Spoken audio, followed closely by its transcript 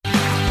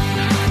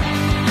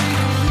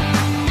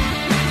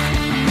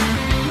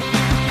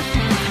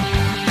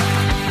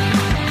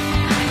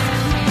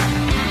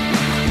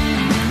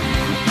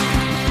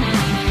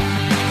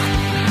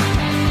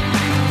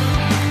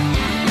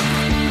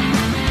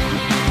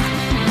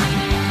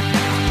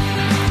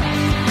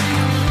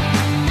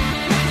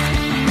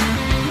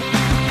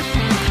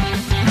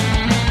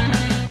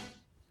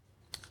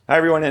Hi,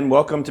 everyone, and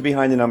welcome to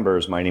Behind the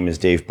Numbers. My name is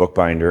Dave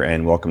Bookbinder,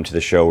 and welcome to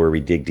the show where we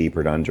dig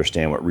deeper to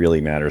understand what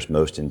really matters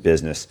most in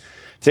business.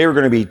 Today, we're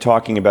going to be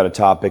talking about a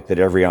topic that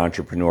every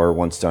entrepreneur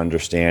wants to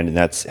understand, and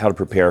that's how to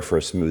prepare for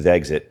a smooth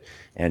exit.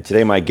 And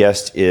today, my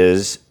guest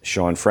is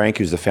Sean Frank,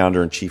 who's the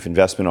founder and chief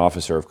investment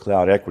officer of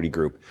Cloud Equity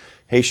Group.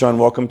 Hey, Sean,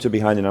 welcome to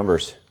Behind the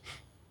Numbers.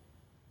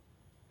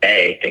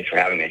 Hey, thanks for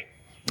having me.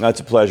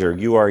 It's a pleasure.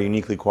 You are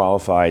uniquely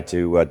qualified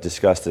to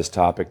discuss this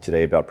topic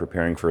today about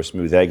preparing for a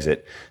smooth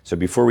exit. So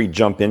before we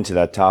jump into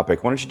that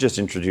topic, why don't you just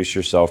introduce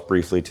yourself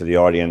briefly to the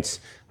audience,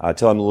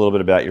 tell them a little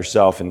bit about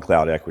yourself and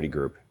Cloud Equity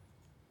Group.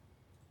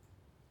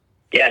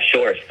 Yeah,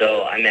 sure.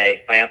 So I'm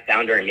a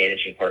founder and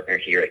managing partner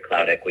here at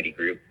Cloud Equity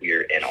Group.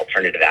 We're an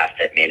alternative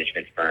asset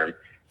management firm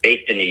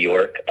based in New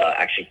York,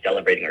 actually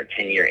celebrating our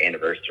 10-year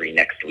anniversary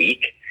next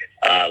week.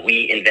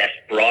 We invest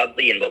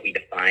broadly in what we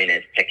define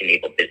as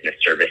tech-enabled business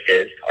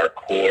services. Our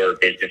core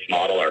business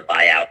model are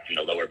buyouts in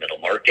the lower middle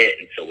market,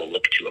 and so we'll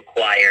look to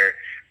acquire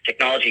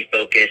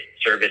technology-focused,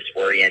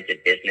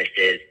 service-oriented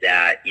businesses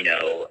that,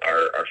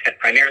 are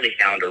primarily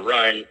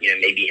founder-run,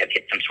 maybe have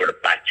hit some sort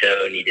of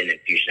plateau, need an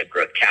infusion of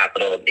growth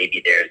capital.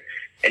 Maybe there's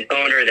an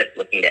owner that's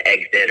looking to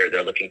exit or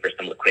they're looking for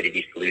some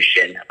liquidity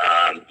solution,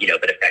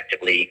 but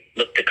effectively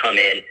look to come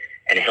in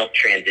and help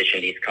transition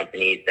these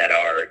companies that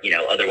are,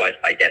 otherwise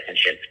by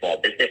definition small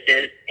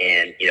businesses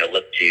and,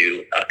 look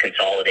to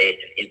consolidate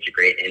and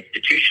integrate and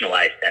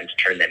institutionalize them to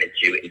turn them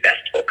into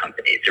investable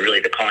companies. So really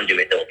the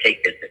conduit that will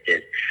take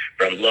businesses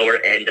from lower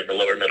end of the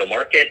lower middle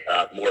market,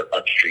 more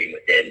upstream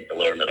within the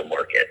lower middle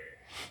market.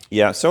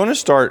 Yeah, so I want to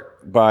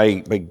start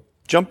by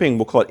jumping,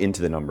 we'll call it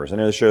into the numbers. I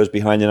know the show is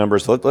Behind the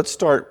Numbers, so let's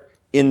start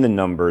in the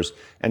numbers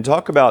and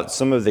talk about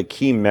some of the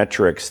key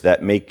metrics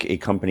that make a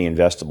company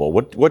investable.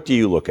 What do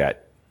you look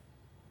at?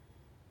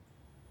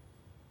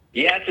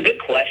 Yeah, it's a good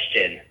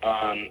question.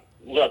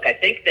 Look, I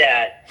think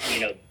that,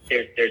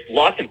 there's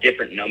lots of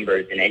different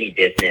numbers in any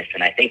business.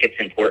 And I think it's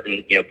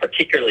important,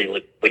 particularly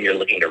when you're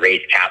looking to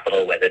raise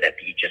capital, whether that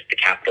be just the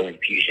capital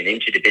infusion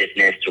into the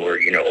business or,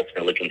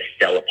 ultimately looking to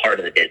sell a part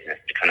of the business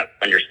to kind of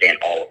understand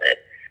all of it.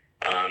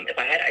 If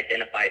I had to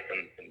identify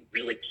some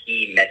really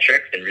key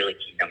metrics and really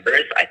key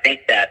numbers, I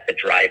think that the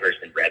drivers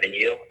in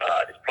revenue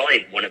is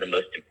probably one of the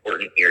most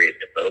important areas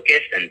to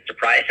focus. And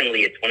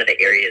surprisingly, it's one of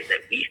the areas that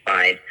we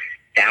find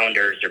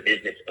founders or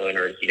business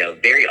owners,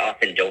 very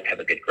often don't have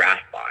a good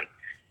grasp on.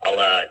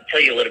 I'll tell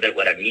you a little bit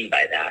what I mean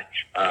by that.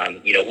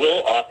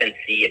 We'll often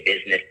see a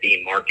business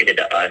being marketed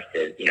to us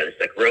as,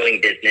 it's a growing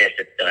business.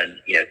 It's done,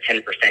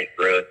 10%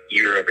 growth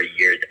year over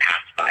year the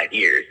past 5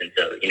 years. And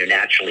so,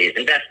 naturally as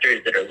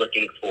investors that are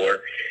looking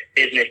for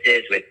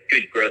businesses with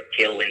good growth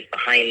tailwinds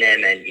behind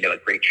them and, a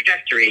great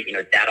trajectory,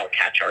 that'll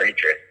catch our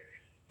interest.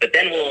 But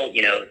then we'll,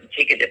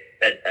 take it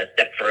a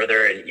step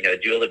further and,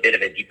 do a little bit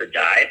of a deeper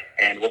dive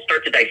and we'll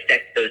start to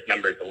dissect those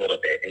numbers a little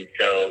bit. And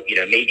so,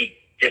 maybe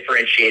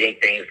differentiating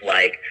things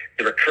like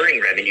the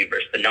recurring revenue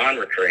versus the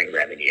non-recurring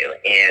revenue.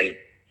 And,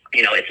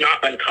 it's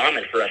not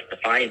uncommon for us to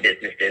find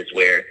businesses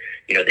where,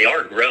 they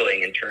are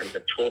growing in terms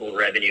of total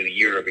revenue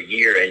year over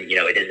year. And,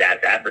 it is as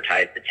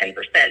advertised at 10%,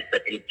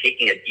 but in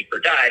taking a deeper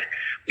dive,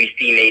 we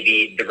see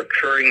maybe the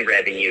recurring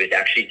revenue is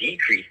actually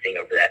decreasing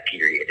over that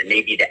period. And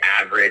maybe the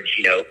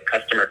average,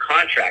 customer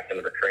contract on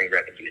the recurring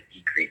revenue is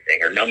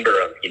decreasing or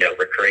number of,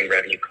 recurring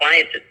revenue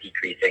clients is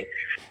decreasing,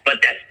 but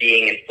that's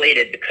being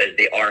inflated because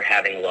they are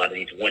having a lot of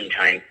these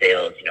one-time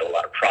sales, a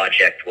lot of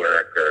project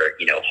work or,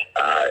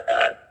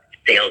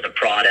 sales of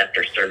product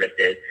or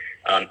services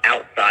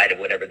outside of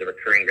whatever the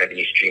recurring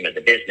revenue stream of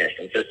the business.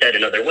 And so said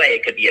another way,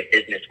 it could be a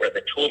business where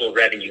the total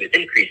revenue is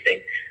increasing,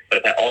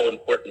 but if all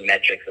important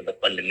metrics of the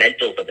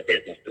fundamentals of the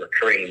business, the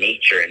recurring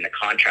nature and the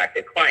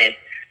contracted clients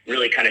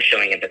really kind of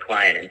showing a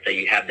decline. And so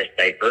you have this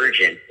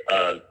divergence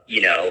of,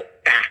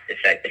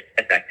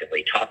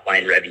 effectively top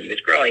line revenue is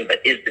growing,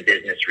 but is the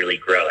business really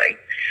growing?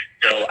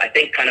 So I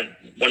think kind of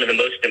one of the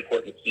most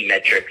important key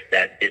metrics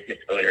that business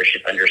owners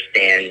should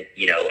understand,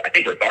 I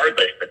think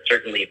regardless, but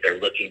certainly if they're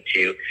looking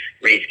to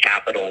raise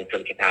capital in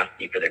some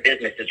capacity for their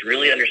business, is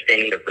really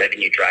understanding the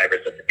revenue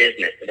drivers of the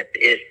business. And if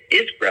it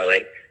is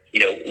growing,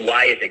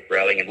 why is it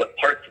growing and what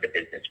parts of the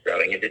business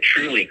growing? Is it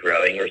truly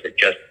growing or is it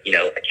just,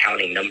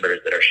 accounting numbers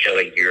that are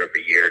showing year over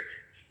year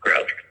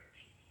growth?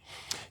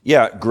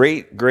 Yeah,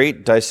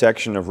 great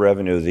dissection of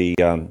revenue.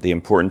 The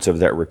importance of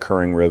that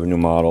recurring revenue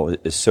model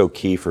is so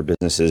key for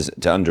businesses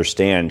to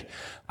understand.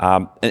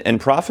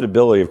 And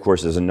profitability, of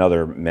course, is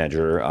another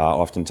measure.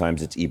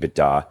 Oftentimes it's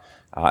EBITDA.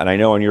 And I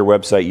know on your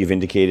website you've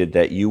indicated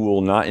that you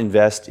will not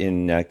invest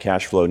in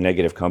cash flow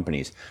negative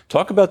companies.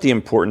 Talk about the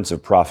importance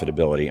of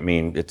profitability. I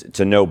mean,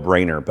 it's a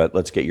no-brainer, but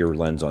let's get your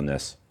lens on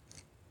this.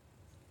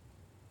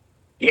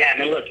 Yeah,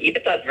 look,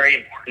 EBITDA is very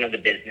important of the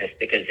business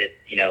because it's,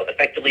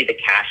 effectively the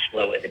cash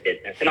flow of the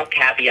business. And I'll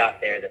caveat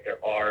there that there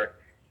are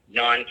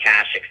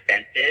non-cash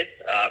expenses,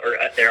 or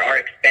there are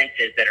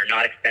expenses that are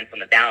not expense on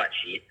the balance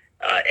sheet,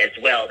 as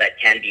well, that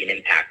can be an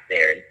impact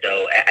there. And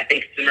so I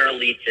think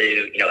similarly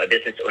to, a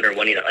business owner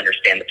wanting to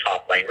understand the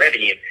top line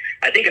revenue,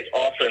 I think it's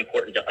also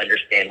important to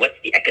understand what's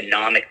the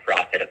economic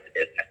profit of the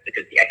business,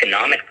 because the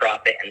economic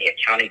profit and the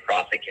accounting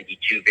profit can be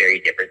two very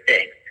different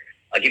things.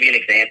 I'll give you an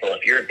example.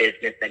 If you're a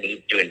business that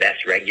needs to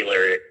invest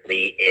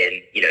regularly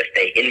in,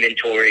 say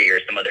inventory or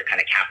some other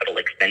kind of capital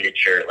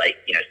expenditure, like,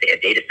 say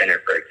a data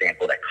center, for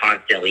example, that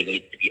constantly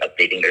needs to be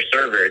updating their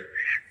servers,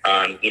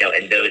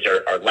 and those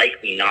are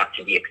likely not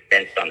to be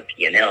expensed on the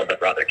P&L, but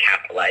rather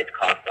capitalized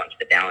costs onto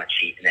the balance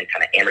sheet and then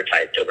kind of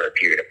amortized over a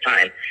period of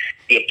time.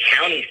 The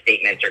accounting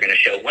statements are going to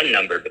show one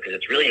number because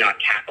it's really not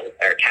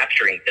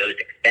capturing those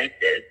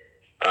expenses,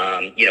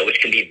 which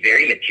can be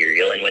very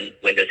material. And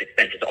when those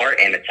expenses are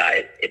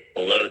amortized, it's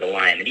below the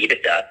line in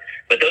EBITDA.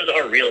 But those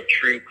are real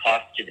true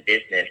costs to the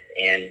business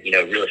and,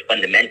 really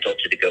fundamental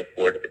to the go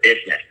forward of the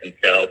business. And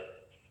so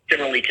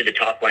similarly to the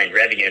top line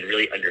revenue and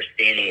really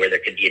understanding where there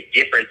could be a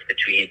difference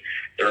between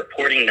the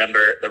reported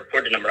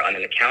number on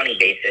an accounting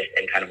basis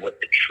and kind of what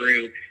the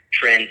true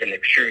trends and the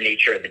true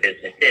nature of the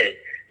business is.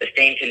 The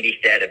same can be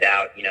said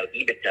about,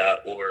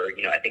 EBITDA, or,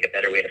 I think a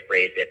better way to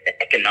phrase it, the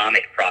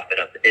economic profit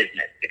of the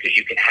business, because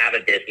you can have a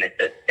business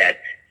that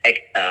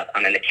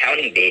on an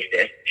accounting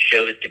basis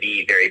shows to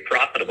be very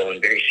profitable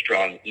and very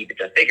strong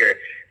EBITDA figure,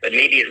 but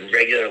maybe it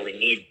regularly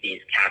needs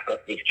these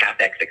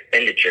CapEx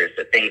expenditures,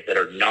 the things that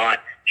are not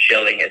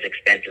showing as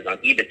expenses on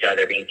EBITDA.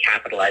 They're being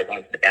capitalized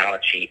onto the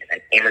balance sheet and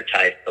then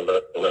amortized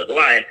below the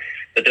line.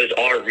 But those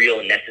are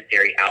real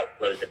necessary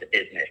outflows of the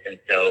business. And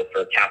so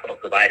for capital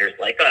providers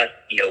like us,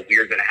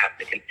 we're going to have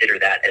to consider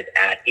that as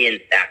add-ins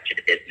back to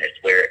the business,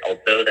 where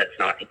although that's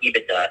not an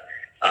EBITDA,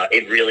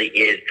 it really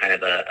is kind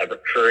of a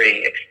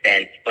recurring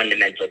expense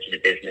fundamental to the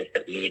business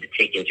that we need to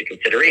take into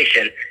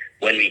consideration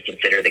when we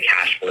consider the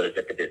cash flows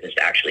that the business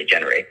actually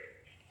generates.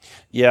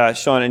 Yeah,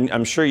 Sean, and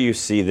I'm sure you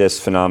see this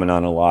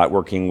phenomenon a lot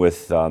working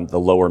with the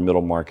lower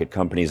middle market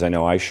companies. I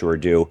know I sure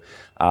do.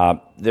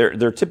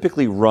 They're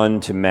typically run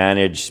to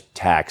manage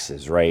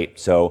taxes, right?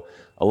 So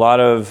a lot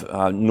of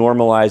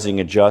normalizing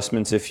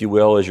adjustments, if you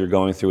will, as you're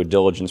going through a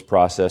diligence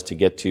process to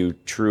get to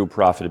true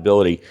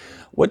profitability.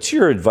 What's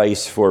your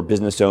advice for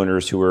business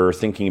owners who are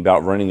thinking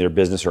about running their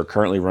business or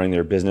currently running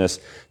their business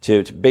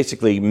to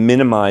basically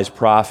minimize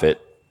profit?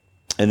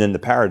 And then the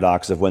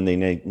paradox of when they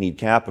need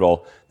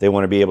capital, they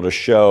want to be able to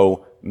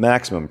show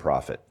maximum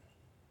profit.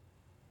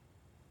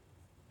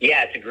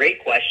 Yeah, it's a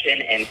great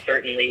question, and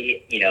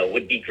certainly,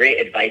 would be great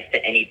advice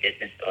to any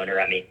business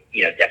owner. I mean,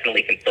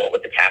 definitely consult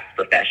with a tax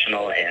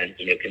professional and,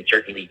 can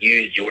certainly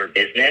use your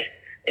business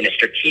in a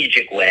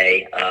strategic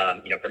way,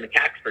 from a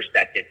tax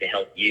perspective to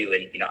help you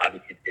and,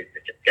 obviously the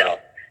business itself.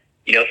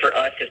 For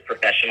us as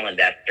professional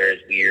investors,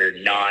 we're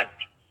not,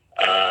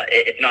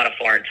 it's not a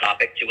foreign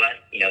topic to us.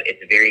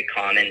 It's very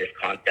common, this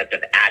concept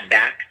of add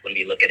backs when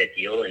we look at a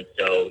deal. And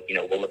so,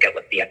 we'll look at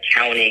what the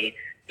accounting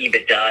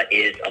EBITDA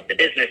is of the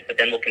business, but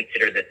then we'll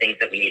consider the things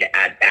that we need to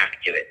add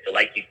back to it. So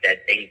like you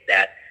said, things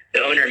that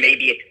the owner may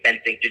be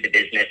expensing through the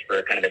business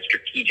for kind of a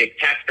strategic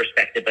tax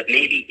perspective, but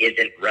maybe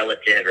isn't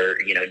relative or,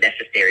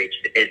 necessary to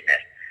the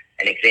business.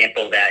 An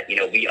example that,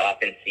 we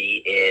often see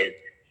is,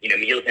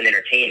 meals and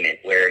entertainment,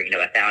 where,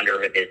 a founder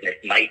of a business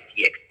might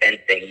be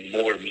expensing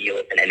more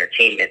meals and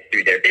entertainment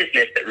through their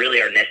business that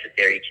really are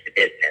necessary to the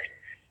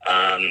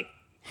business.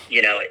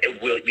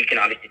 We can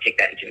obviously take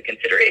that into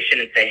consideration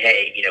and say,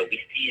 hey, we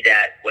see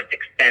that what's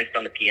expensed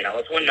on the P&L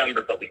is one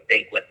number, but we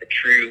think what the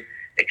true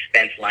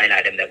expense line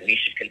item that we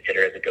should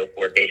consider as a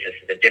go-forward basis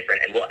is a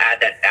different, and we'll add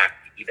that back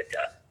to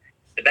EBITDA.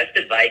 The best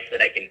advice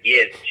that I can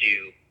give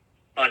to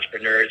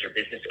entrepreneurs or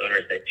business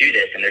owners that do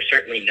this, and there's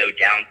certainly no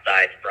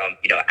downside from,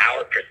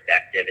 our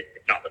perspective,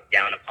 it's not looked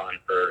down upon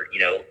for,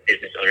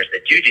 business owners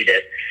that do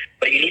this,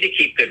 but you need to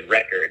keep good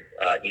records,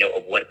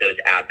 of what those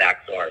add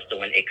backs are. So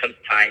when it comes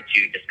time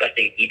to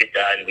discussing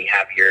EBITDA and we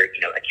have your,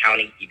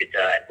 accounting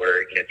EBITDA, and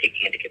we're,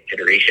 taking into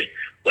consideration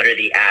what are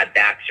the add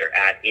backs or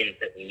add ins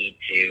that we need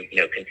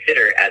to,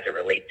 consider as it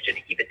relates to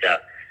the EBITDA,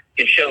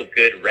 can show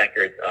good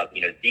records of,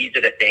 these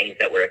are the things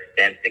that were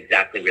expensed,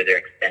 exactly where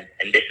they're expensed,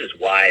 and this is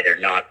why they're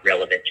not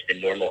relevant to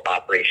the normal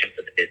operations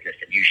of the business,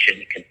 and you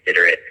shouldn't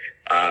consider it,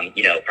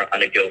 from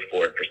on a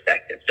go-forward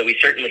perspective. So we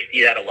certainly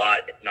see that a lot.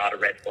 It's not a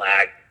red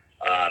flag,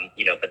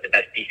 but the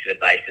best piece of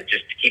advice is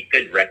just to keep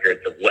good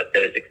records of what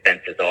those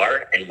expenses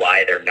are and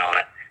why they're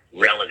not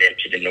relevant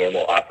to the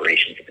normal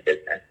operations of the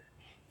business.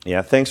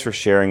 Yeah, thanks for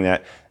sharing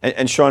that.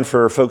 And Sean,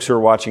 for folks who are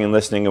watching and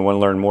listening and want to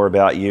learn more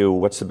about you,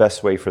 what's the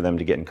best way for them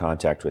to get in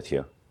contact with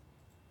you?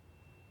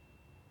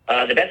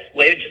 The best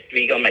way would just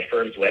be go on my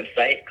firm's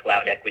website,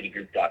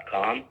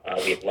 cloudequitygroup.com.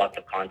 We have lots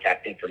of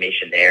contact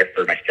information there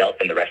for myself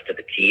and the rest of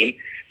the team,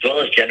 as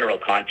well as general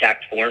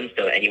contact forms.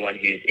 So anyone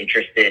who's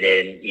interested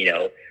in,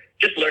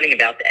 just learning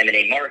about the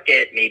M&A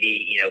market,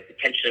 maybe,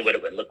 potentially what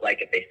it would look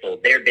like if they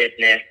sold their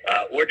business,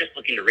 or just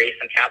looking to raise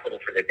some capital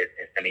for their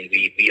business. I mean,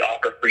 we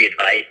offer free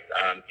advice,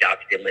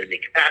 obviously in limited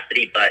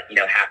capacity, but,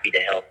 happy to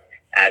help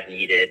as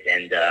needed.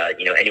 And,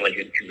 anyone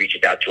who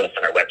reaches out to us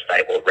on our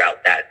website, will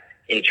route that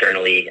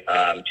internally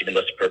to the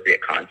most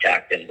appropriate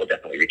contact, and we'll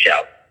definitely reach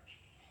out.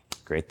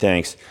 Great,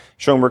 thanks.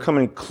 Sean, we're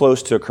coming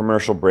close to a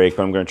commercial break,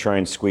 but I'm going to try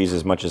and squeeze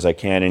as much as I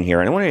can in here.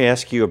 And I want to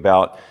ask you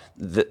about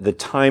the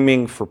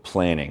timing for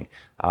planning.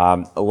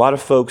 A lot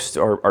of folks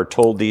are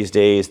told these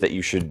days that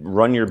you should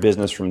run your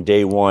business from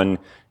day one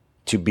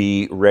to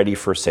be ready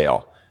for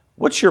sale.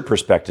 What's your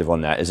perspective on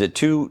that? Is it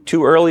too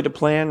early to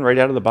plan right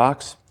out of the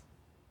box?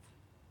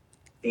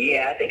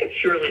 Yeah, I think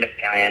it's too early to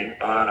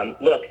plan.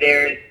 Look,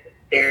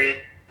 there's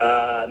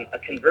a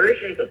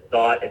convergence of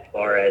thought as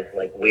far as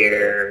like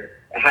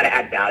how to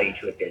add value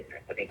to a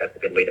business. I think that's a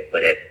good way to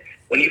put it.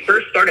 When you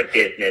first start a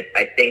business,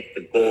 I think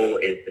the goal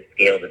is to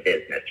scale the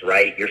business,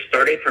 right? You're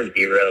starting from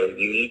zero.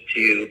 You need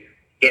to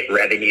get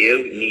revenue.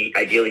 You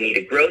ideally need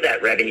to grow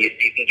that revenue so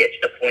you can get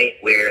to the point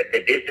where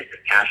the business is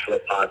cash flow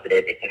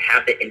positive. It can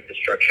have the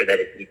infrastructure that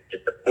it needs to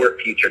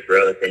support future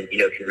growth and,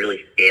 can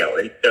really scale.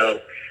 And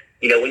so,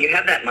 when you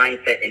have that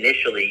mindset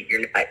initially,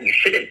 you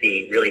shouldn't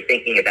be really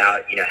thinking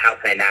about, how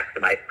can I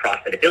maximize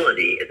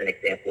profitability as an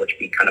example, which would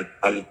be kind of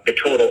on the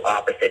total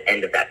opposite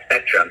end of that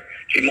spectrum. It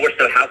should be more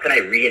so how can I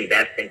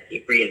reinvest and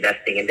keep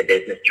reinvesting in the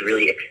business to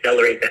really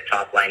accelerate that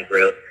top line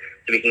growth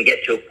so we can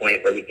get to a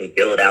point where we can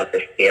build out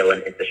the scale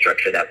and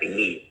infrastructure that we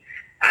need.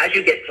 As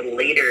you get to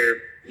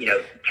later,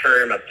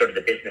 term of sort of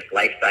the business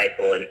life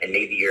cycle and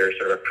maybe you're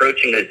sort of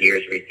approaching those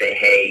years where you say,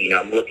 hey,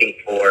 I'm looking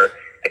for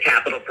a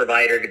capital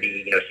provider to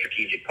be, a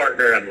strategic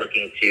partner. I'm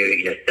looking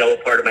to, sell a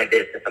part of my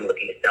business. I'm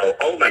looking to sell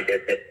all of my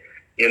business.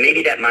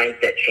 Maybe that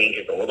mindset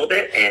changes a little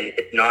bit, and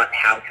it's not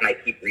how can I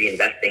keep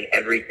reinvesting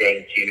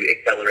everything to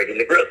accelerating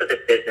the growth of this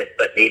business,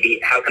 but maybe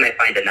how can I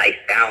find a nice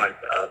balance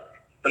of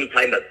some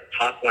type of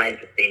top line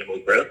sustainable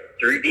growth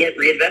through the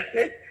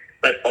reinvestment,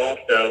 but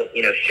also,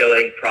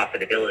 showing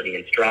profitability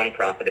and strong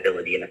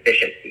profitability and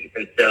efficiencies.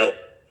 And so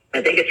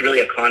I think it's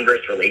really a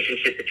converse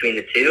relationship between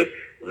the two.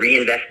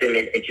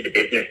 Reinvestment into the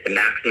business to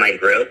maximize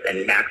growth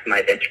and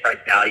maximize enterprise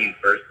value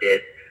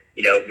versus,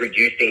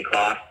 reducing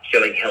costs,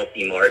 showing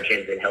healthy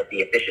margins and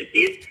healthy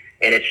efficiencies.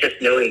 And it's just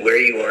knowing where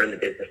you are in the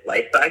business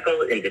life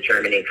cycle and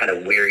determining kind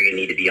of where you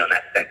need to be on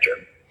that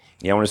spectrum.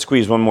 Yeah, I want to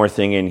squeeze one more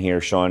thing in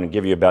here, Sean, and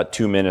give you about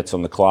 2 minutes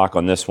on the clock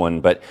on this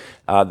one. But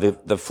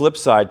the flip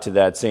side to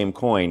that same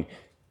coin,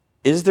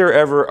 is there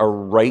ever a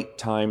right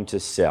time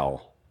to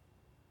sell?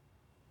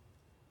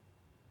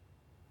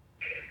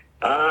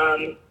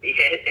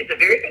 It's a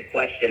very good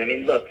question. I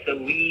mean, look, so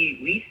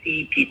we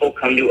see people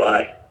come to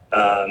us,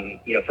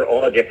 for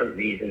all the different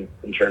reasons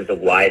in terms of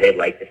why they'd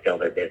like to sell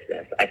their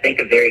business. I think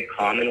a very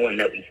common one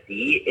that we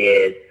see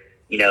is,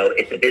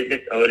 it's a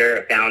business owner,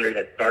 a founder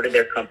that started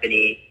their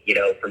company,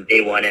 from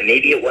day one, and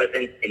maybe it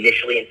wasn't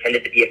initially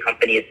intended to be a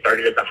company. It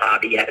started as a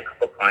hobby, had a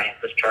couple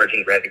clients, was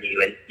charging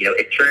revenue, and,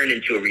 it turned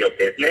into a real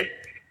business.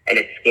 And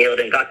it scaled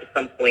and got to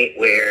some point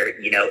where,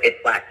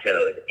 it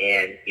plateaued.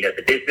 And,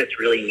 the business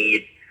really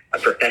needs a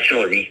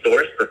professional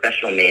resource,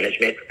 professional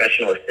management,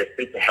 professional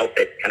assistance to help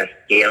it kind of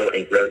scale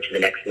and grow to the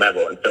next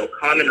level. And so a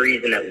common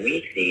reason that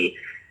we see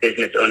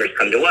business owners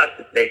come to us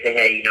is they say,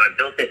 hey, I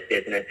built this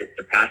business. It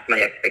surpassed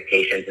my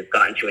expectations. It's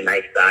gotten to a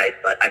nice size,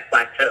 but I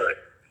plateaued.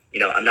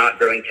 I'm not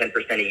growing 10%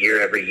 a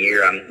year every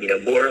year. I'm,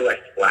 more or less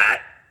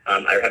flat.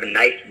 I have a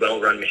nice,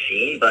 well-run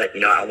machine, but,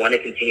 I want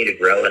to continue to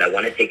grow and I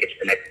want to take it to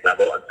the next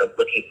level. And so I'm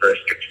looking for a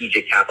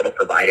strategic capital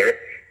provider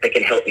that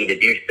can help me to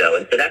do so.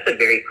 And so that's a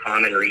very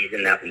common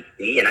reason that we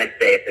see. And I'd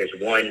say if there's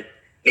one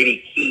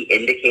maybe key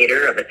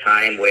indicator of a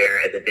time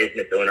where as a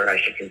business owner, I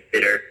should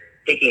consider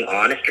taking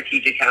on a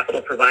strategic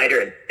capital provider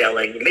and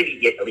selling, maybe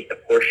get at least a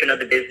portion of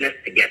the business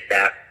to get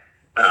that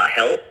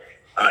help.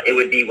 It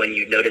would be when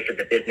you notice that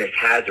the business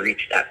has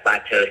reached that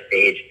plateau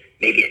stage.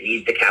 Maybe it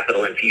needs the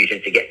capital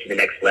infusion to get to the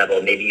next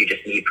level. Maybe you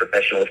just need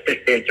professional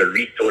assistance or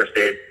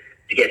resources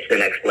to get to the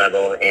next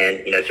level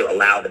and, to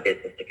allow the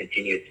business to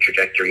continue its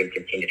trajectory and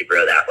continue to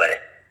grow that way.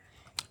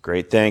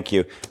 Great, thank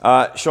you.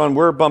 Sean,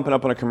 we're bumping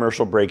up on a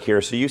commercial break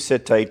here, so you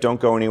sit tight,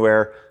 don't go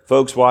anywhere.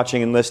 Folks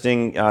watching and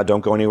listening,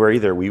 don't go anywhere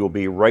either. We will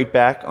be right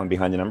back on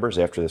Behind the Numbers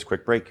after this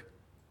quick break.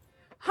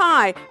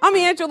 Hi, I'm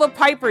Angela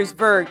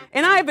Pipersberg,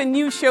 and I have a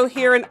new show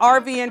here in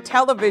RVN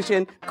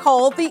Television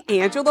called The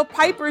Angela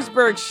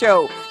Pipersberg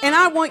Show. And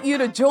I want you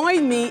to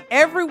join me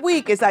every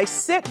week as I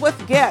sit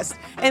with guests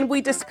and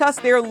we discuss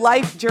their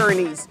life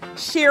journeys,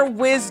 share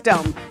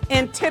wisdom,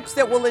 and tips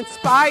that will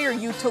inspire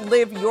you to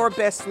live your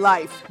best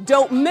life.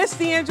 Don't miss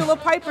The Angela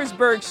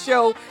Pipersberg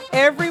Show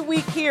every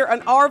week here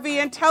on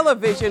RVN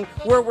Television,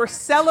 where we're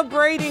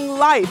celebrating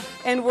life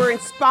and we're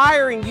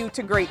inspiring you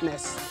to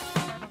greatness.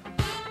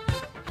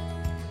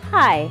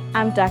 Hi,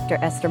 I'm Dr.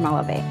 Esther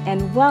Malave,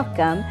 and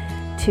welcome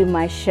to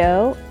my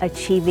show,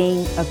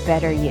 Achieving a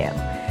Better You.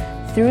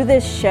 Through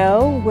this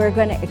show, we're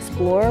going to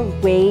explore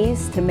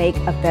ways to make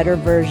a better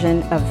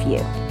version of you.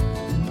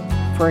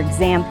 For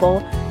example,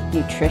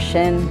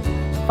 nutrition,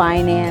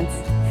 finance,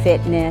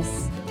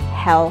 fitness,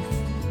 health.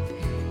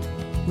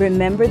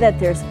 Remember that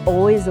there's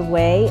always a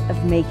way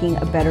of making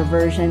a better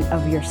version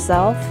of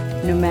yourself,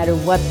 no matter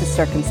what the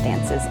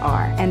circumstances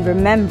are. And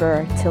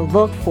remember to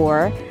look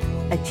for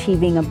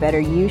Achieving a Better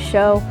You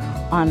show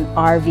on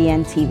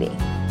RVN TV.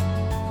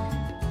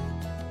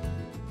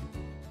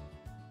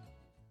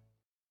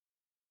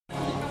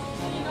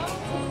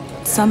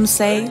 Some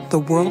say the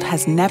world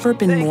has never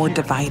been more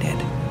divided,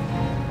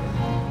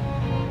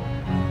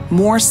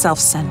 more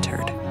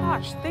self-centered,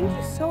 Gosh, thank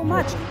you so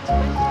much.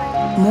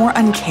 more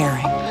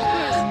uncaring,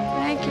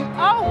 Thank you.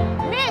 Oh,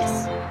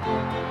 miss.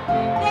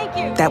 Thank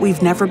you. that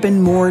we've never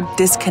been more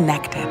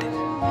disconnected.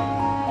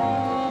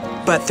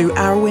 But through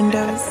our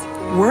windows,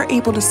 we're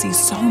able to see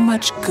so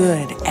much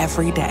good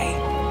every day.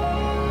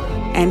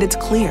 And it's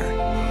clear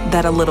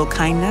that a little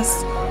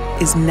kindness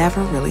is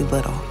never really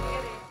little.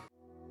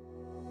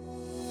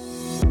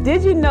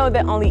 Did you know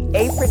that only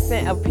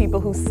 8% of people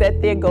who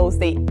set their goals,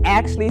 they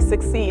actually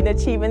succeed in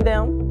achieving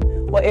them?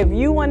 Well, if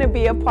you want to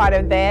be a part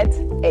of that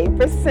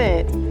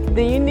 8%,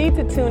 then you need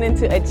to tune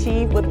into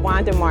Achieve with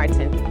Wanda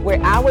Martin, where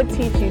I will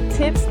teach you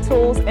tips,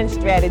 tools, and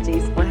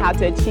strategies on how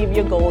to achieve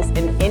your goals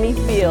in any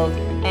field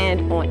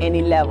and on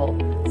any level.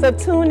 So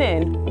tune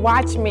in,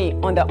 watch me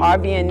on the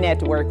RVN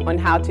Network on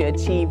how to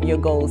achieve your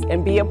goals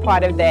and be a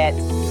part of that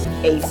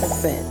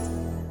 8%.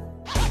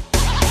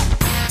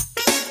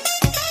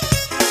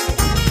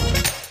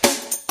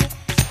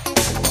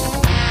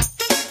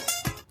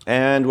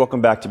 And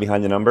welcome back to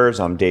Behind the Numbers.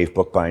 I'm Dave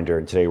Bookbinder,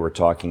 and today we're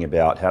talking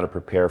about how to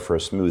prepare for a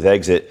smooth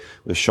exit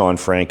with Sean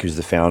Frank, who's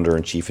the founder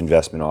and chief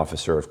investment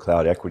officer of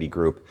Cloud Equity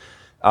Group.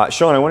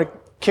 Sean, I want to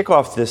kick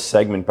off this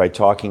segment by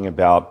talking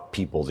about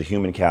people, the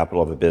human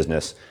capital of a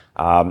business.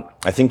 I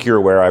think you're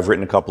aware I've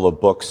written a couple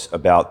of books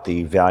about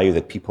the value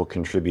that people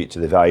contribute to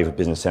the value of a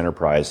business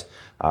enterprise.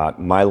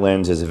 My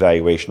lens is a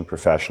valuation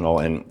professional,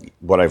 and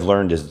what I've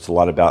learned is it's a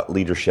lot about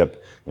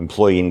leadership,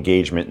 employee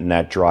engagement, and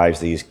that drives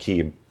these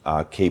key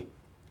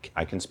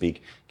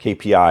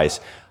KPIs.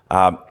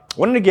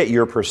 Wanted to get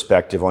your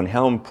perspective on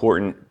how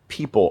important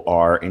people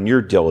are in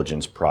your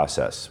diligence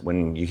process.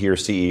 When you hear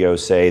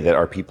CEOs say that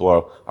our people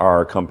are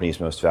our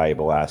company's most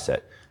valuable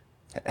asset,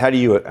 how do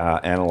you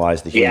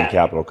analyze the human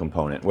capital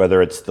component,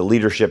 whether it's the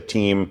leadership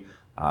team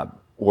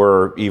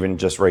or even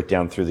just right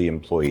down through the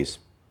employees?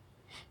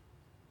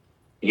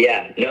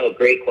 Yeah, no,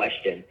 great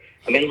question.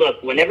 I mean,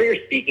 look, whenever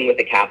you're speaking with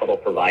a capital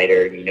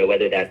provider,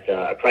 whether that's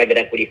a private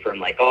equity firm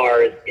like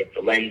ours, it's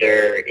a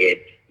lender,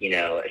 it's,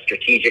 a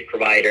strategic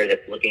provider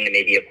that's looking to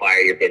maybe acquire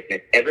your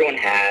business, everyone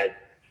has,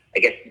 I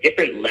guess,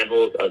 different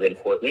levels of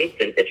importance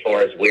as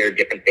far as where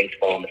different things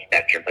fall on the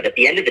spectrum. But at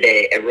the end of the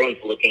day, everyone's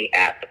looking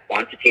at the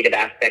quantitative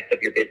aspects of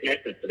your business.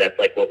 And so that's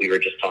like what we were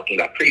just talking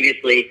about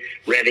previously,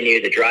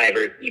 revenue, the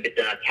drivers,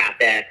 EBITDA,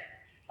 CapEx.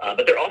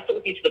 But they're also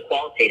looking to the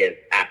qualitative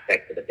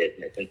aspects of the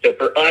business. And so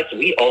for us,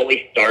 we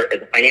always start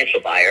as a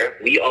financial buyer.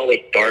 We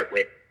always start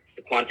with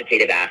the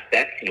quantitative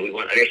aspects. We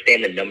want to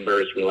understand the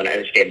numbers. We want to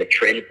understand the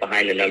trends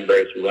behind the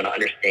numbers. We want to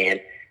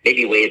understand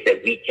maybe ways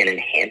that we can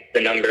enhance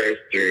the numbers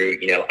through,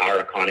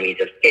 our economies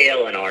of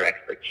scale and our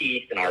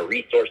expertise and our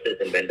resources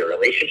and vendor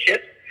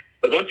relationships.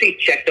 But once we've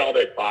checked all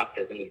those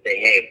boxes and we say,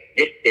 hey,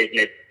 this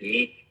business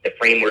meets the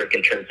framework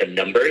in terms of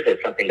numbers as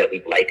something that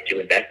we'd like to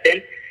invest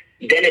in,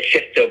 then it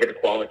shifts over to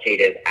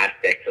qualitative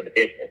aspects of the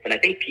business. And I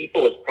think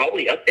people is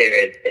probably up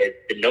there as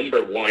the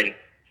number one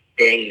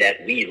thing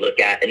that we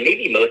look at, and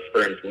maybe most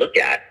firms look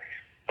at.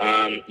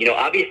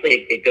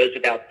 Obviously it goes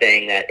without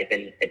saying that if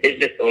a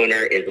business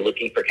owner is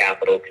looking for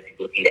capital because he's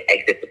looking to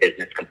exit the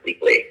business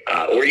completely,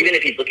 or even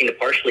if he's looking to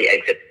partially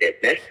exit the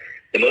business,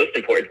 the most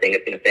important thing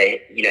it's going to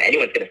say,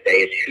 anyone's going to say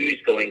is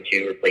who's going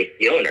to replace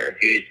the owner,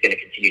 who's going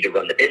to continue to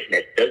run the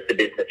business. Does the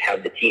business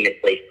have the team in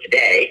place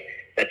today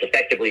that's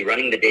effectively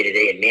running the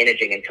day-to-day and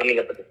managing and coming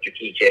up with a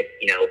strategic,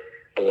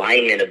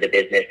 alignment of the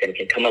business and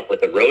can come up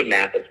with a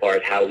roadmap as far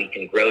as how we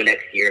can grow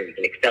next year and we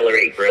can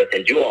accelerate growth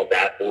and do all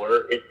that,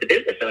 or is the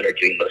business owner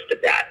doing most of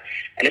that?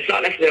 And it's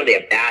not necessarily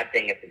a bad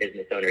thing if the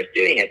business owner is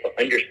doing it, but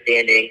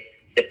understanding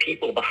the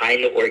people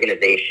behind the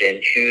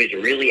organization, who's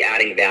really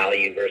adding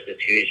value versus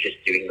who's just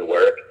doing the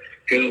work,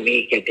 who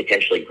we can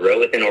potentially grow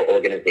within our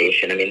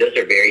organization. I mean, those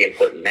are very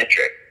important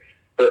metrics.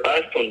 For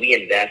us, when we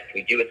invest,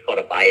 we do what's called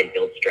a buy and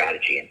build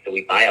strategy. And so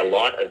we buy a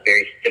lot of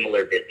very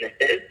similar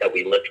businesses that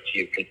we look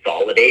to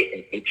consolidate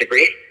and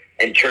integrate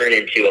and turn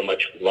into a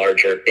much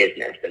larger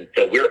business. And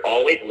so we're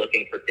always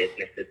looking for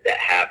businesses that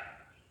have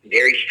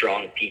very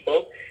strong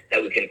people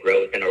that we can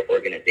grow within our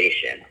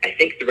organization. I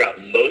think throughout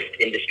most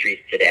industries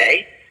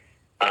today,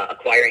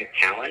 acquiring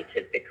talent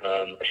has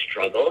become a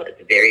struggle.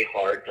 It's very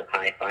hard to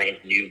find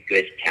new,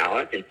 good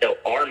talent. And so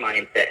our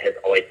mindset has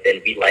always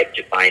been we like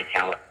to find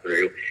talent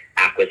through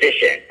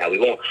acquisition. Now, we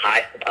won't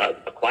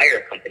acquire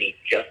a company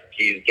just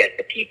to get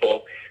the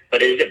people,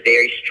 but it is a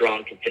very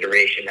strong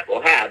consideration that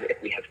we'll have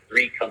if we have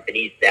three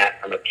companies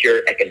that, from a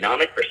pure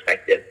economic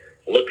perspective,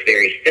 look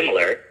very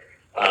similar.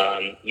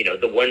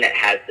 The one that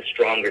has the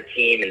stronger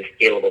team and the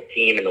scalable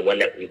team and the one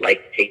that we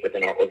like to take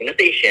within our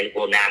organization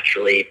will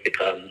naturally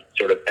become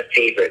sort of a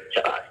favorite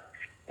to us.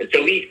 And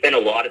so we spend a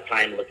lot of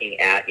time looking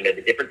at,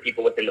 the different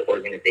people within the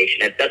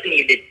organization. It doesn't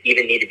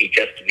even need to be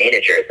just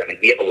managers. I mean,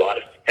 we have a lot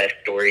of success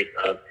stories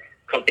of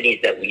companies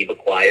that we've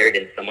acquired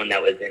and someone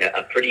that was in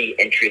a pretty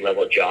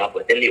entry-level job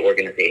within the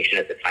organization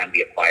at the time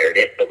we acquired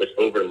it, but was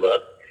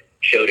overlooked,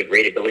 showed a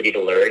great ability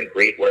to learn,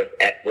 great work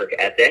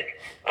ethic,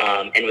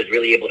 and was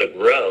really able to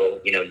grow,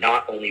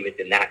 not only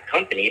within that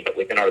company, but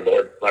within our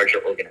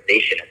larger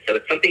organization. And so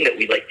it's something that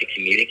we like to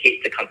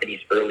communicate to companies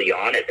early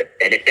on as a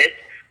benefit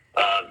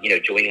of,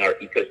 joining our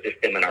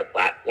ecosystem and our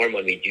platform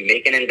when we do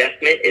make an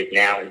investment, is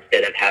now,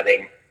 instead of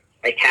having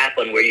a cap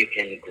on where you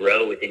can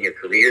grow within your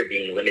career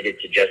being limited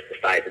to just the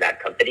size of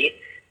that company,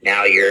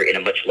 now you're in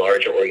a much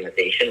larger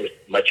organization with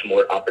much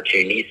more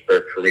opportunities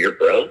for career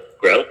growth,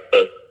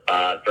 both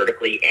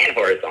vertically and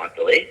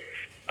horizontally.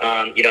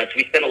 So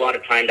we spend a lot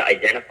of time to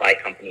identify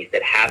companies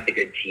that have the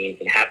good teams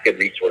and have good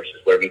resources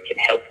where we can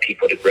help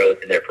people to grow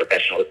in their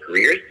professional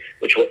careers,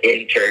 which will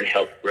in turn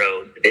help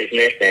grow the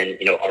business and,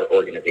 our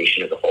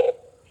organization as a whole.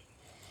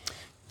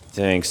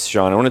 Thanks,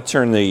 Sean. I want to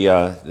turn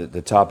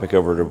the topic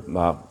over to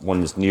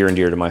one that's near and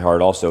dear to my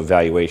heart, also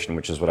valuation,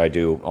 which is what I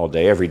do all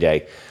day, every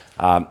day.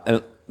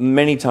 And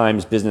many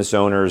times business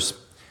owners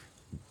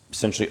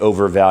essentially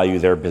overvalue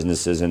their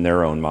businesses in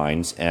their own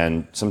minds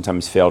and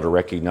sometimes fail to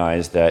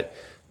recognize that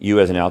you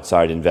as an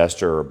outside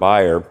investor or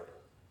buyer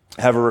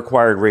have a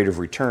required rate of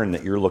return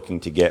that you're looking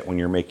to get when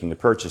you're making the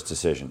purchase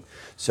decision.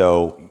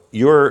 So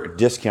your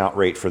discount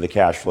rate for the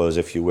cash flows,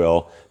 if you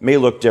will, may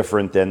look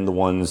different than the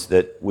ones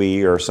that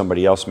we or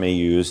somebody else may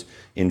use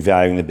in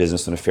valuing the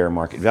business on a fair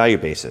market value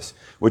basis,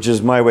 which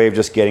is my way of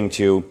just getting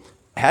to,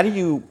 how do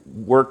you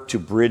work to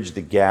bridge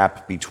the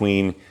gap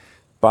between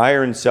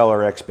buyer and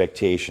seller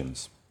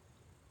expectations?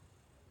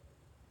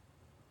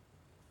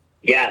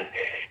 Yeah,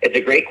 it's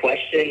a great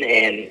question,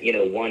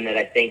 and one that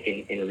I think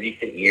in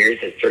recent years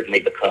has certainly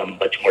become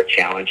much more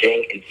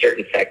challenging in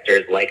certain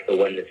sectors, like the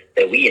one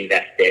that we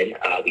invest in.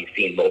 We've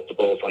seen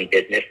multiples on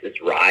businesses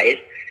rise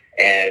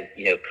as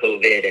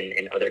COVID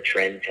and other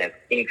trends have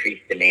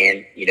increased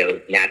demand,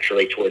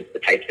 naturally towards the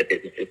types of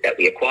businesses that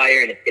we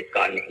acquire, and it's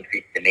gotten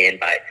increased demand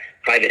by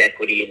private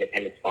equity,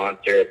 independent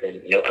sponsors,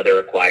 and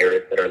other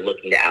acquirers that are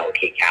looking to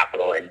allocate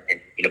capital and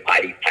buy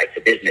these types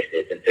of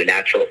businesses. And so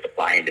natural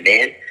supply and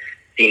demand,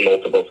 seeing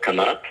multiples come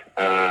up,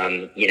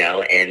 and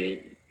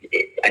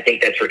I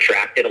think that's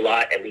retracted a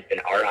lot, at least in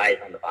our eyes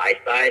on the buy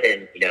side.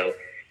 And,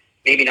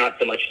 maybe not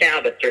so much now,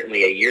 but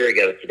certainly a year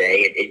ago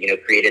today,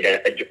 it created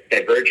a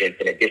divergence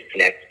and a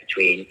disconnect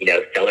between,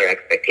 seller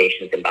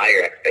expectations and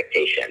buyer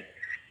expectations.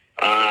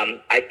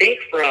 I think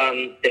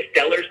from the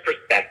seller's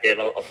perspective,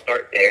 I'll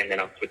start there and then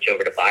I'll switch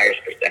over to buyer's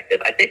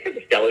perspective. I think from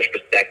the seller's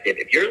perspective,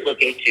 if you're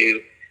looking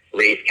to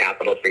raise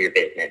capital for your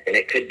business, and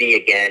it could be,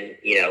 again,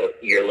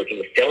 you're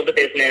looking to sell the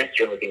business,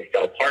 you're looking to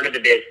sell part of the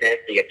business,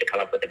 so you have to come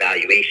up with a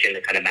valuation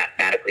to kind of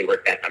mathematically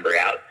work that number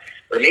out.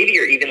 Or maybe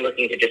you're even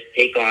looking to just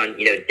take on,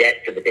 debt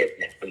for the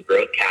business, some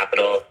growth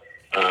capital,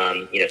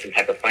 some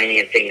type of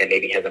financing that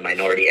maybe has a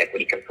minority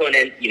equity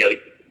component.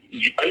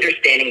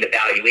 Understanding the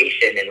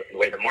valuation and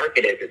where the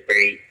market is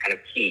very kind of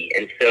key.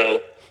 And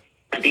so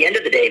at the end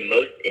of the day,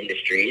 most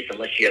industries,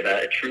 unless you have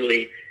a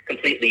truly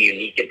completely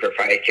unique and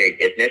proprietary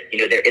business,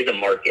 there is a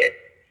market.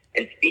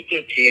 And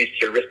speaking to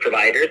service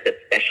providers that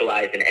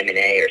specialize in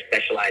M&A or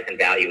specialize in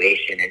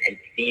valuation and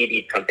see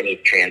these companies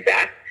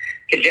transact,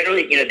 they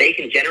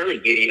can generally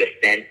give you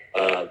a sense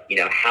of,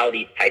 how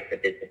these types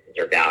of businesses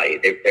are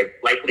valued. They're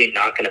likely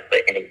not going to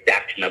put an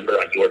exact number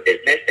on your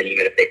business. And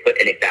even if they put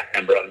an exact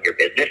number on your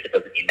business, it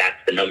doesn't mean that's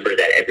the number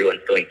that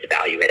everyone's going to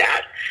value it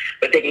at.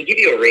 But they can give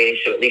you a range,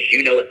 so at least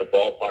you know what the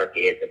ballpark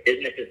is. A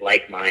business is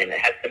like mine that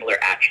has similar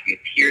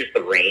attributes, here's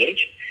the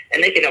range.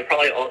 And they can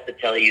probably also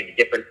tell you the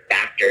different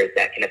factors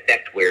that can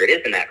affect where it is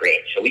in that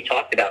range. So we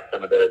talked about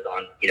some of those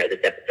on, this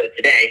episode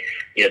today.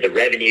 The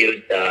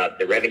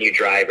revenue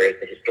drivers,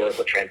 the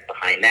historical trends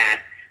behind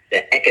that,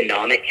 the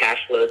economic cash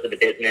flows of the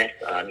business,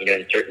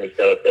 and certainly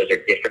so if those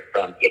are different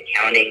from the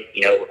accounting,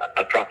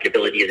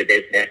 profitability of the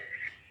business,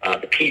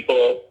 the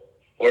people,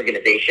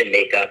 organization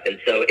makeup. And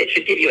so it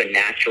should give you a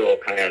natural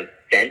kind of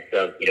sense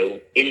of,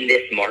 in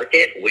this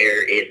market,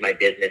 where is my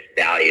business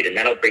valued? And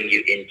that'll bring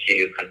you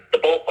into kind of the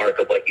ballpark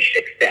of what you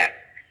should expect.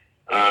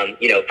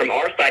 From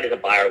our side as a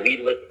buyer,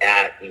 we look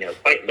at,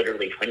 quite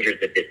literally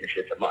hundreds of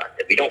businesses a month.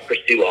 And we don't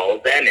pursue all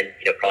of them, and,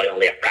 probably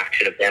only a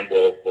fraction of them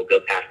will go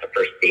past the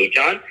first stage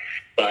on.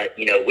 But,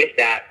 with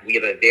that, we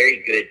have a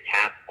very good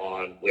tap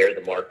on where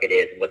the market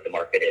is and what the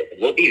market is.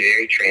 And we'll be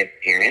very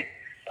transparent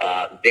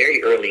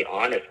very early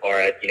on as far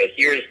as,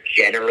 here's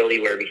generally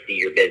where we see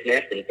your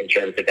business in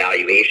terms of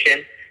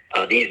valuation.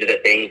 These are the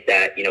things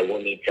that,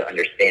 we'll need to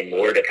understand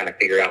more to kind of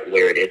figure out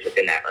where it is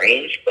within that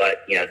range.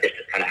 But, this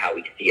is kind of how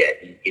we see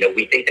it. And,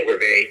 we think that we're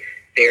very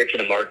fair to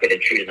the market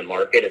and true to the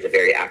market as a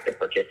very active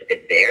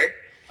participant there.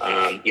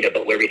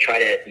 But where we try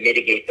to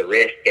mitigate the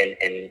risk and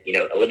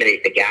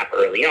eliminate the gap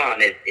early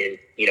on is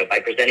by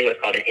presenting what's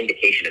called an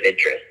indication of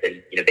interest.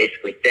 And,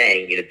 basically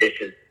saying, this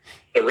is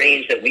the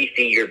range that we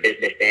see your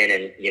business in,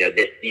 and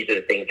these are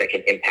the things that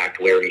can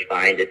impact where we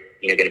find it's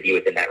going to be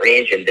within that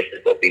range, and this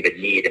is what we would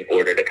need in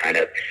order to kind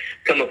of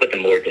come up with a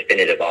more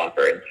definitive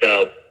offer. And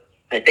so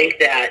I think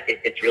that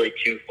it's really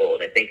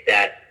twofold. I think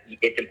that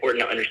it's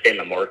important to understand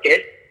the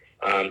market,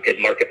 because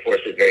market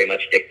forces very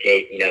much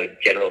dictate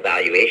general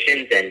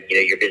valuations, and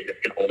your business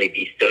can only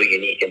be so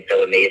unique and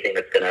so amazing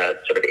that's going to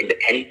sort of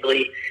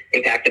independently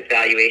impact its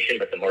valuation,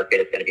 but the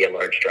market is going to be a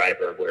large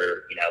driver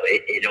where,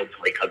 it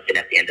ultimately comes in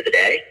at the end of the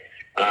day.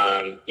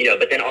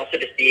 But then also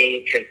just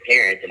being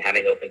transparent and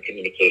having open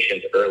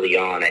communications early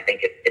on. I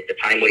think it's a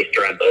time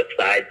waster on both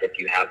sides if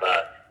you have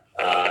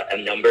a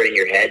number in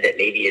your head that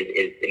maybe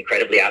is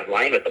incredibly out of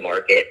line with the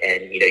market,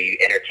 and you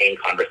entertain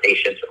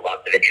conversations with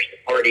lots of interested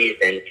parties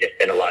and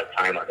spend a lot of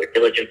time on their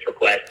diligence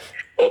requests,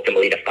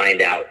 ultimately to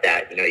find out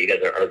that you guys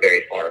are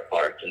very far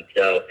apart. And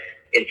so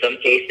in some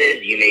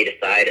cases you may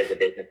decide as a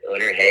business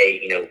owner, hey,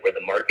 where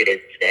the market is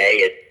today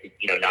is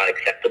not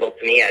acceptable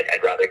to me.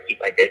 I'd rather keep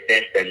my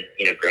business and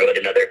grow it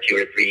another 2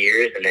 or 3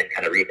 years and then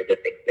kind of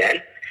revisit things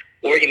then.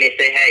 Or you may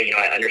say, hey,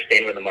 I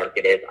understand where the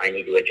market is. I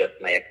need to adjust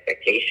my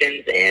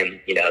expectations, and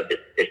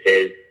this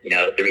is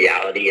the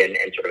reality and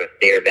sort of a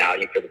fair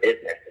value for the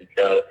business. And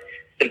so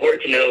it's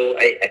important to know,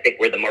 I think,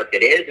 where the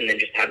market is, and then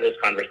just have those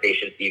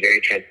conversations. Be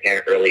very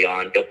transparent early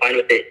on. You'll find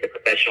with the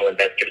professional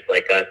investors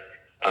like us,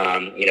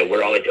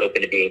 we're always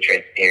open to being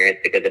transparent,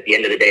 because at the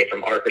end of the day,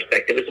 from our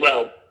perspective as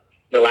well,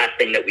 the last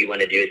thing that we want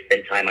to do is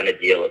spend time on a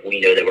deal if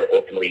we know that we're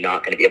ultimately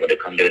not going to be able to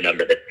come to a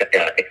number that's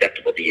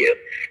acceptable to you.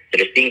 So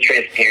just being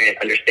transparent,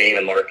 understanding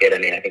the market,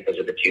 I think those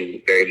are the two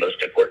very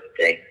most important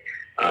things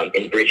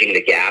in bridging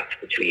the gap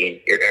between,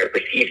 or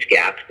perceived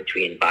gaps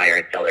between buyer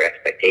and seller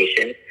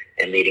expectations,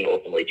 and leading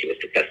ultimately to a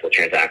successful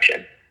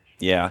transaction.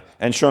 Yeah.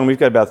 And Sean, we've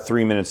got about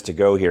 3 minutes to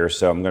go here,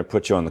 so I'm going to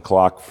put you on the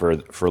clock for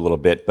a little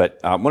bit. But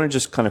I want to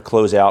just kind of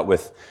close out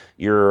with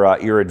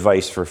your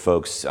advice for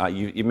folks.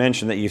 You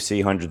mentioned that you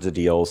see hundreds of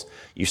deals.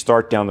 You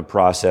start down the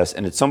process,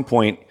 and at some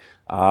point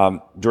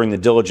during the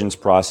diligence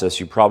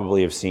process, you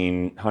probably have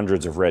seen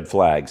hundreds of red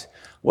flags.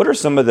 What are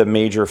some of the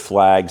major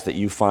flags that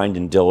you find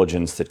in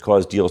diligence that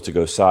cause deals to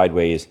go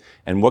sideways,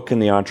 and what can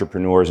the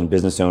entrepreneurs and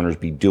business owners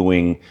be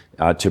doing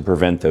to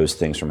prevent those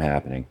things from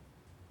happening?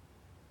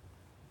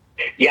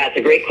 Yeah, it's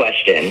a great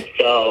question.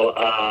 So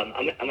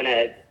I'm going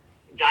to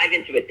dive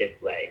into it this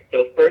way.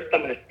 So first,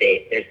 I'm going to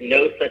state there's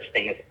no such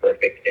thing as a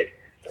perfect business.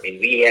 We've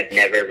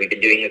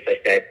been doing this, I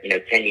said,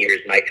 10 years.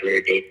 My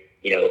career dates,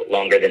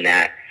 longer than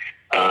that.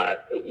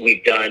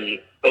 We've done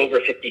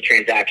over 50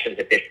 transactions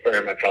at this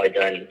firm. I've probably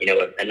done,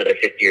 another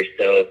 50 or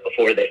so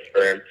before this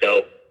firm.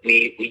 So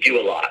we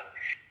do a lot.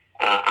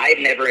 I've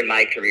never in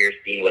my career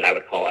seen what I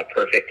would call a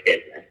perfect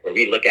business, where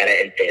we look at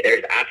it and say,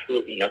 there's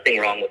absolutely nothing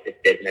wrong with this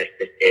business.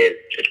 This is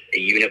just a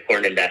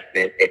unicorn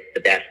investment. It's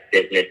the best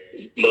business,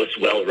 most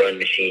well-run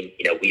machine,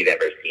 we've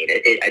ever seen.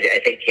 I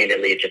think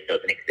candidly, it just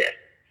doesn't exist.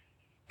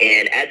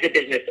 And as a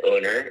business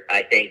owner,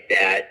 I think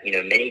that,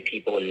 many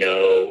people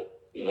know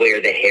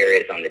where the hair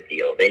is on the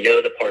deal. They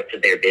know the parts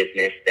of their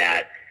business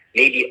that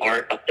maybe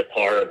aren't up to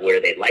par of where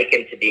they'd like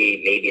them to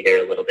be. Maybe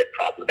they're a little bit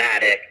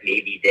problematic.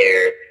 Maybe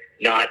they're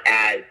not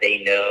as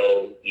they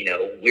know,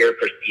 we're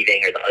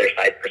perceiving or the other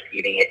side's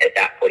perceiving it at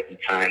that point in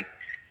time.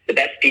 The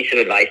best piece of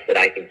advice that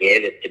I can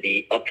give is to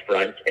be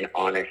upfront and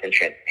honest and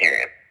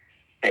transparent.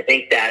 I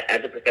think that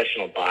as a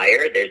professional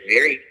buyer, there's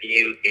very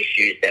few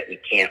issues that we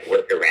can't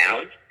work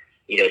around.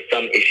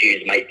 Some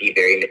issues might be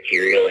very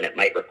material, and it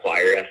might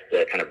require us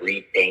to kind of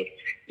rethink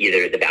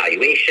either the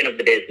valuation of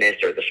the business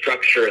or the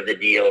structure of the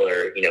deal,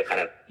 or, kind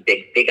of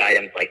big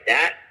items like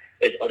that.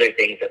 There's other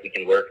things that we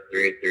can work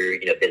through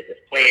business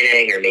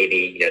planning, or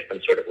maybe,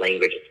 some sort of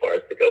language as far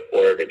as the go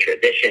forward and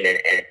transition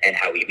and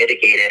how we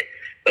mitigate it.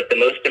 But the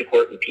most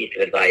important piece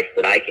of advice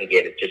that I can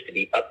give is just to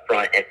be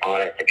upfront and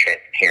honest and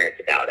transparent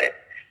about it.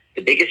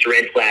 The biggest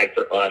red flag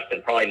for us,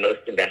 and probably most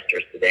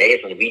investors today,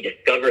 is when we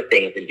discover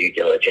things in due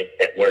diligence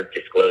that weren't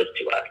disclosed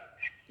to us.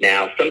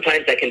 Now,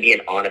 sometimes that can be an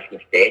honest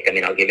mistake.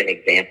 I'll give an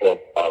example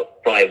of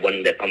probably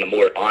one that's on the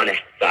more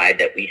honest side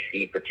that we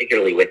see,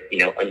 particularly with,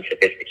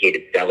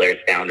 unsophisticated sellers,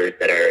 founders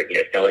that are,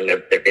 selling their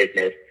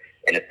business,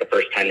 and it's the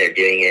first time they're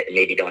doing it and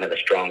maybe don't have a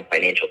strong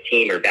financial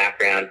team or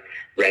background.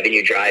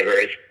 Revenue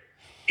drivers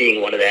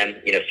being one of them,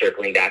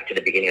 circling back to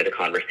the beginning of the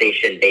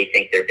conversation, they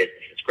think their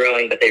business is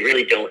growing, but they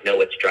really don't know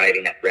what's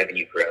driving that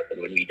revenue growth.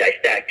 And when we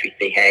dissect, we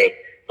say, hey,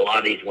 a lot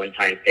of these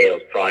one-time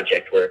sales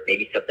project work,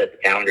 maybe stuff that the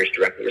founder is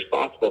directly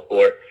responsible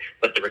for,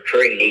 but the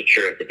recurring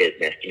nature of the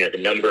business,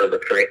 the number of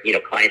recurring,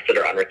 clients that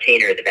are on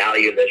retainer, the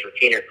value of those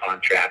retainer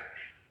contracts,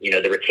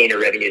 the retainer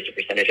revenue as a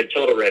percentage of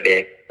total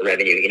revenue,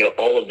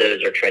 all of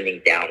those are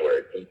trending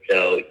downwards. And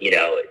so,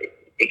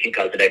 it can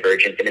cause a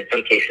divergence. And in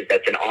some cases,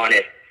 that's an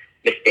honest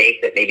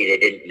mistake that maybe they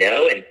didn't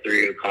know. And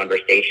through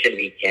conversation,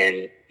 we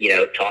can,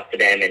 talk to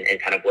them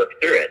and kind of work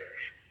through it.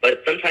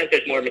 But sometimes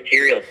there's more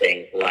material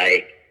things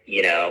like,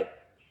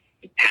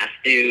 past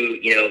due,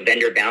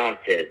 vendor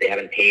balances. They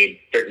haven't paid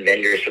certain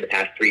vendors for the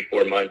past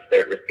 3-4 months.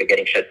 They're at risk of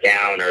getting shut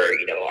down, or,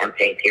 aren't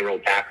paying payroll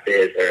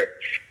taxes, or,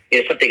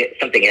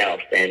 something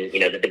else. And,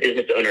 that the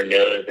business owner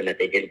knows and that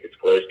they didn't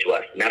disclose to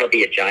us. And that'll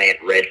be a giant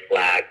red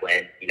flag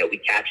when, we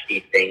catch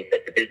these things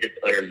that the business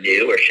owner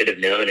knew or should have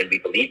known, and we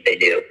believe they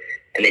knew,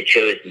 and they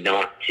chose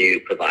not to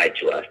provide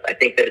to us. I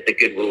think that it's a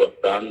good rule of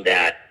thumb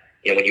that,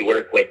 when you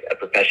work with a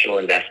professional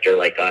investor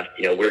like us,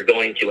 we're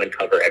going to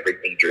uncover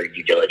everything during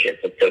due diligence.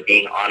 And so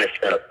being honest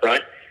and upfront,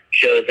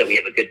 shows that we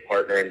have a good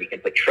partner and we can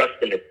put trust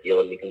in this deal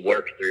and we can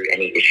work through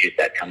any issues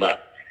that come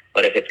up.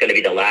 But if it's going to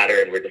be the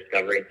latter and we're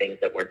discovering things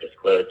that weren't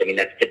disclosed, I mean,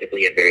 that's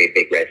typically a very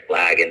big red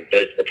flag. And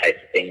those are the types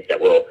of things that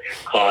will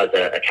cause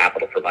a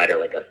capital provider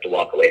like us to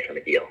walk away from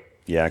a deal.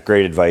 Yeah,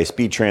 great advice.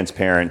 Be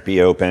transparent,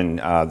 be open.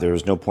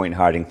 There's no point in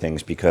hiding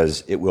things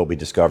because it will be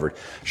discovered.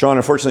 Sean,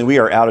 unfortunately, we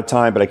are out of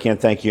time, but I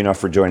can't thank you enough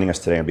for joining us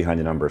today on Behind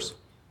the Numbers.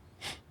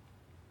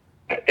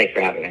 Thanks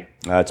for having me.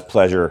 It's a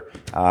pleasure.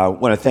 I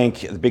want to thank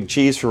the Big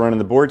Cheese for running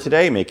the board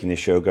today, making the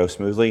show go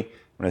smoothly.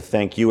 I want to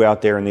thank you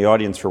out there in the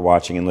audience for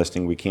watching and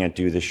listening. We can't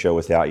do this show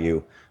without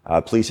you.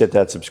 Please hit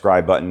that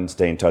subscribe button.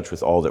 Stay in touch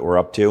with all that we're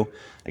up to.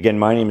 Again,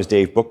 my name is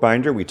Dave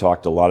Bookbinder. We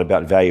talked a lot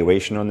about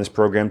valuation on this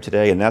program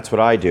today, and that's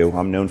what I do.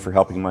 I'm known for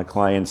helping my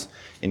clients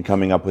in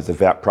coming up with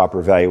the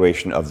proper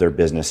valuation of their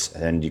business.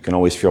 And you can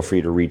always feel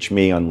free to reach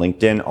me on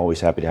LinkedIn.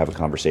 Always happy to have a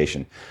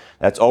conversation.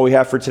 That's all we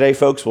have for today,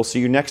 folks. We'll see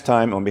you next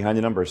time on Behind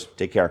the Numbers.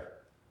 Take care.